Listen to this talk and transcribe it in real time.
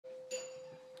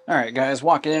All right, guys,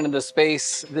 walking into the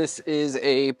space. This is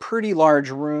a pretty large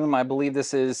room. I believe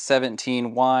this is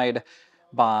 17 wide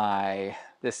by,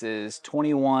 this is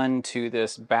 21 to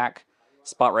this back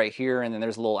spot right here. And then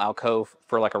there's a little alcove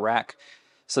for like a rack.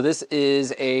 So this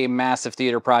is a massive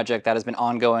theater project that has been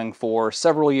ongoing for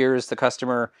several years. The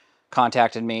customer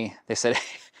contacted me. They said,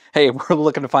 hey, we're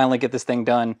looking to finally get this thing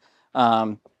done.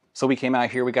 So we came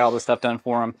out here, we got all this stuff done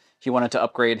for him. He wanted to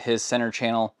upgrade his center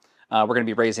channel. We're going to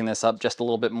be raising this up just a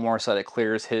little bit more so that it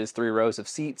clears his 3 rows of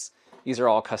seats. These are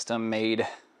all custom made,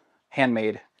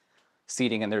 handmade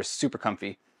seating, and they're super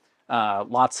comfy.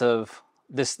 Lots of,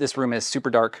 this room is super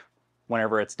dark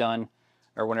whenever it's done,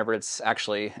 or whenever it's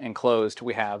actually enclosed.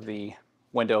 We have the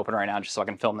window open right now just so I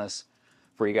can film this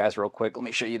for you guys real quick. Let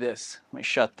me show you this. Let me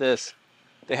shut this.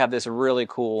 They have this really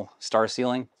cool star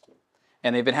ceiling,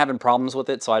 and they've been having problems with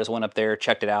it, so I just went up there,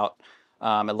 checked it out.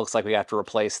 It looks like we have to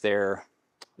replace their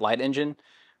light engine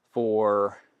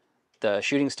for the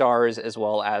shooting stars as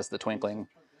well as the twinkling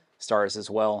stars as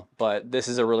well. But this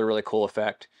is a really, really cool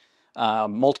effect.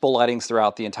 Multiple lightings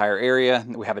throughout the entire area.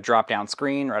 We have a drop down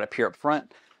screen right up here up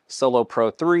front. Solo Pro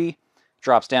 3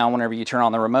 drops down whenever you turn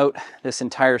on the remote. This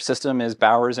entire system is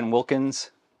Bowers and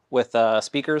Wilkins with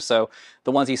speakers. So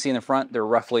the ones you see in the front, they're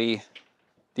roughly,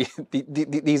 these are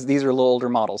a little older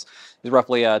models. They're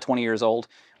roughly 20 years old.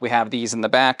 We have these in the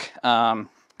back.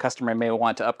 Customer may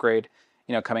want to upgrade,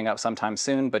 you know, coming up sometime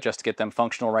soon, but just to get them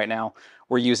functional right now,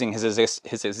 we're using his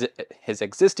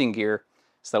existing gear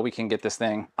so that we can get this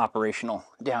thing operational.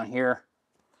 Down here,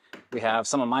 we have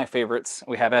some of my favorites.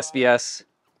 We have SBS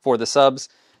for the subs.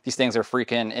 These things are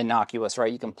freaking innocuous,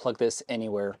 right? You can plug this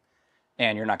anywhere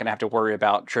and you're not gonna have to worry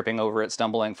about tripping over it,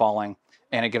 stumbling, falling,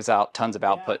 and it gives out tons of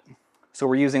output. So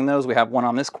we're using those. We have one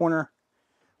on this corner.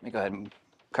 Let me go ahead and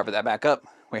cover that back up.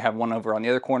 We have one over on the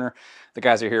other corner. The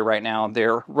guys are here right now.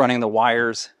 They're running the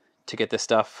wires to get this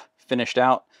stuff finished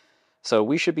out. So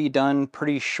we should be done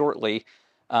pretty shortly.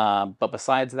 But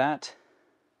besides that,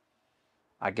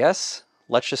 I guess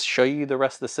let's just show you the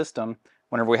rest of the system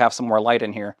whenever we have some more light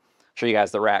in here. Show you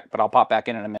guys the rack, but I'll pop back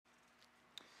in a minute.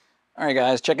 All right,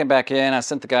 guys, checking back in. I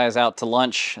sent the guys out to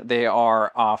lunch. They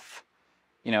are off,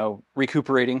 you know,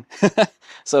 recuperating.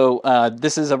 So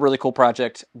this is a really cool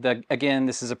project. Again,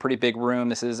 this is a pretty big room.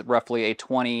 This is roughly a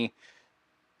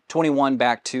 21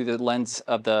 back to the lens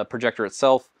of the projector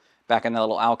itself, back in the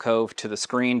little alcove to the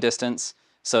screen distance.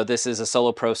 So this is a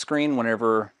Solo Pro screen.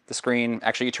 Whenever the screen,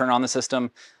 actually you turn on the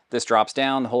system, this drops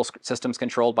down. The whole system's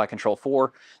controlled by Control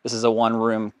 4. This is a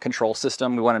one-room control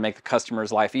system. We want to make the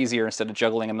customer's life easier instead of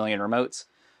juggling a million remotes.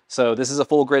 So this is a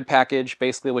full grid package.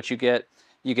 Basically what you get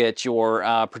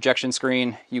your projection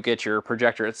screen, you get your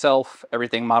projector itself,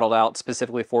 everything modeled out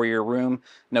specifically for your room.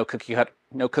 No cookie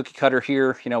cutter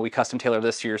here. You know, we custom tailor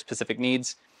this to your specific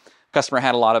needs. Customer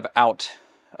had a lot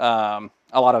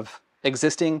of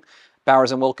existing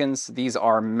Bowers and Wilkins. These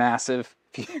are massive.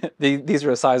 These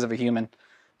are the size of a human.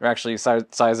 They're actually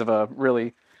size of a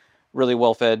really, really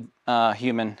well-fed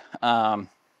human,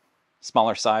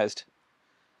 smaller sized,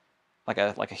 like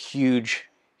a huge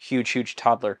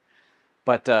toddler.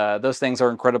 But those things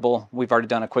are incredible. We've already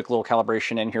done a quick little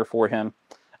calibration in here for him.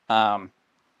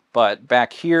 But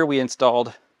back here, we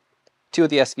installed 2 of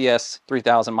the SBS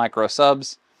 3000 micro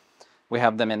subs. We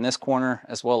have them in this corner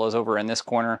as well as over in this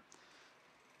corner.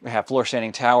 We have floor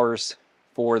standing towers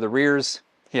for the rears.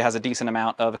 He has a decent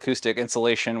amount of acoustic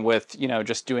insulation with, you know,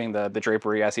 just doing the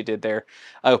drapery as he did there.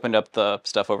 I opened up the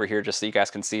stuff over here just so you guys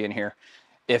can see in here.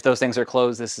 If those things are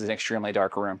closed, this is an extremely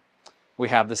dark room. We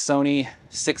have the Sony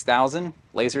 6000,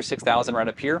 Laser 6000 right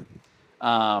up here.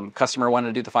 Customer wanted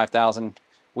to do the 5000.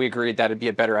 We agreed that it'd be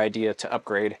a better idea to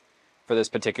upgrade for this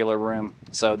particular room.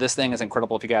 So this thing is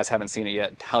incredible. If you guys haven't seen it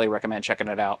yet, highly recommend checking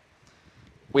it out.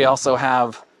 We also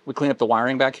have, we cleaned up the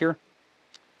wiring back here.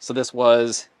 So this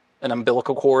was an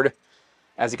umbilical cord,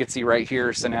 as you can see right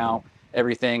here. So now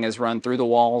everything is run through the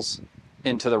walls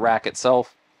into the rack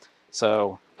itself.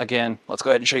 So again, let's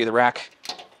go ahead and show you the rack.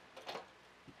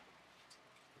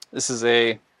 This is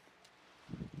a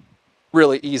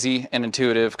really easy and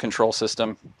intuitive control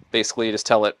system. Basically, you just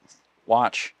tell it,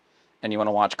 watch, and you want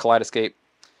to watch Kaleidoscape.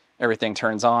 Everything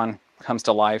turns on, comes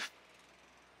to life.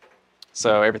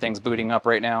 So everything's booting up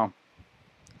right now.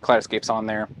 Kaleidoscape's on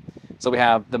there. So we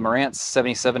have the Marantz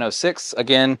 7706.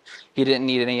 Again, he didn't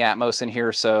need any Atmos in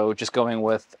here, so just going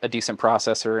with a decent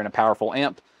processor and a powerful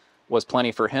amp was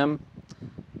plenty for him.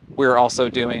 We're also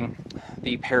doing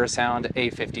the Parasound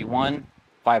A51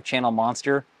 5-channel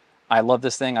monster. I love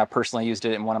this thing. I personally used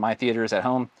it in one of my theaters at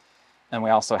home. And we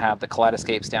also have the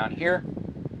Kaleidoscapes down here.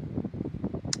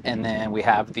 And then we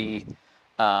have the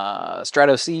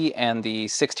Strato C and the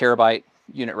 6 terabyte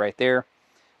unit right there.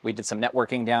 We did some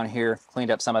networking down here,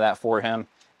 cleaned up some of that for him.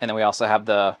 And then we also have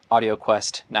the Audio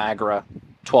Quest Niagara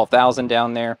 12,000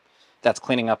 down there. That's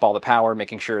cleaning up all the power,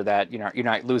 making sure that you're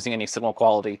not losing any signal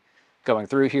quality going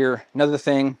through here. Another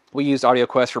thing, we used Audio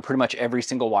Quest for pretty much every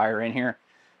single wire in here,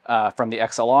 from the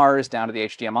XLRs down to the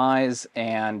HDMIs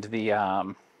and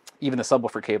the even the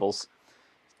subwoofer cables.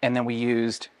 And then we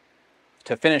used,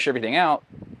 to finish everything out,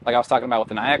 like I was talking about with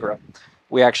the Niagara,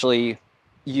 we actually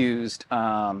used,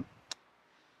 let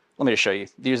me just show you.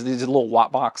 These little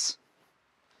watt box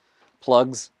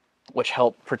plugs, which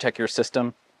help protect your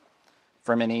system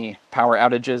from any power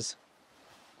outages.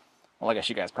 Well, I guess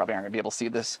you guys probably aren't gonna be able to see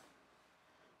this.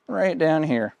 Right down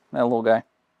here, that little guy.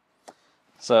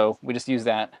 So we just use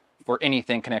that for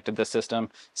anything connected to the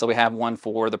system. So we have one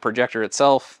for the projector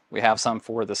itself, we have some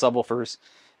for the subwoofers,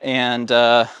 and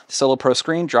Solo Pro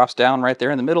screen drops down right there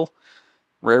in the middle,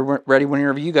 ready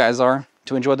whenever you guys are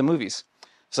to enjoy the movies.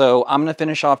 So I'm going to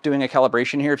finish off doing a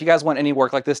calibration here. If you guys want any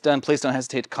work like this done, please don't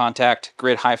hesitate to contact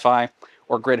Grid Hi-Fi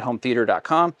or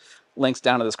gridhometheater.com. Links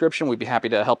down in the description. We'd be happy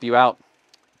to help you out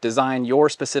design your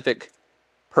specific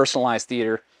personalized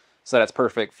theater so that it's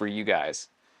perfect for you guys.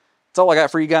 That's all I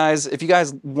got for you guys. If you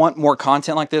guys want more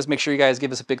content like this, make sure you guys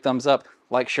give us a big thumbs up,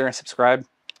 like, share, and subscribe.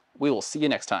 We will see you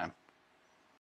next time.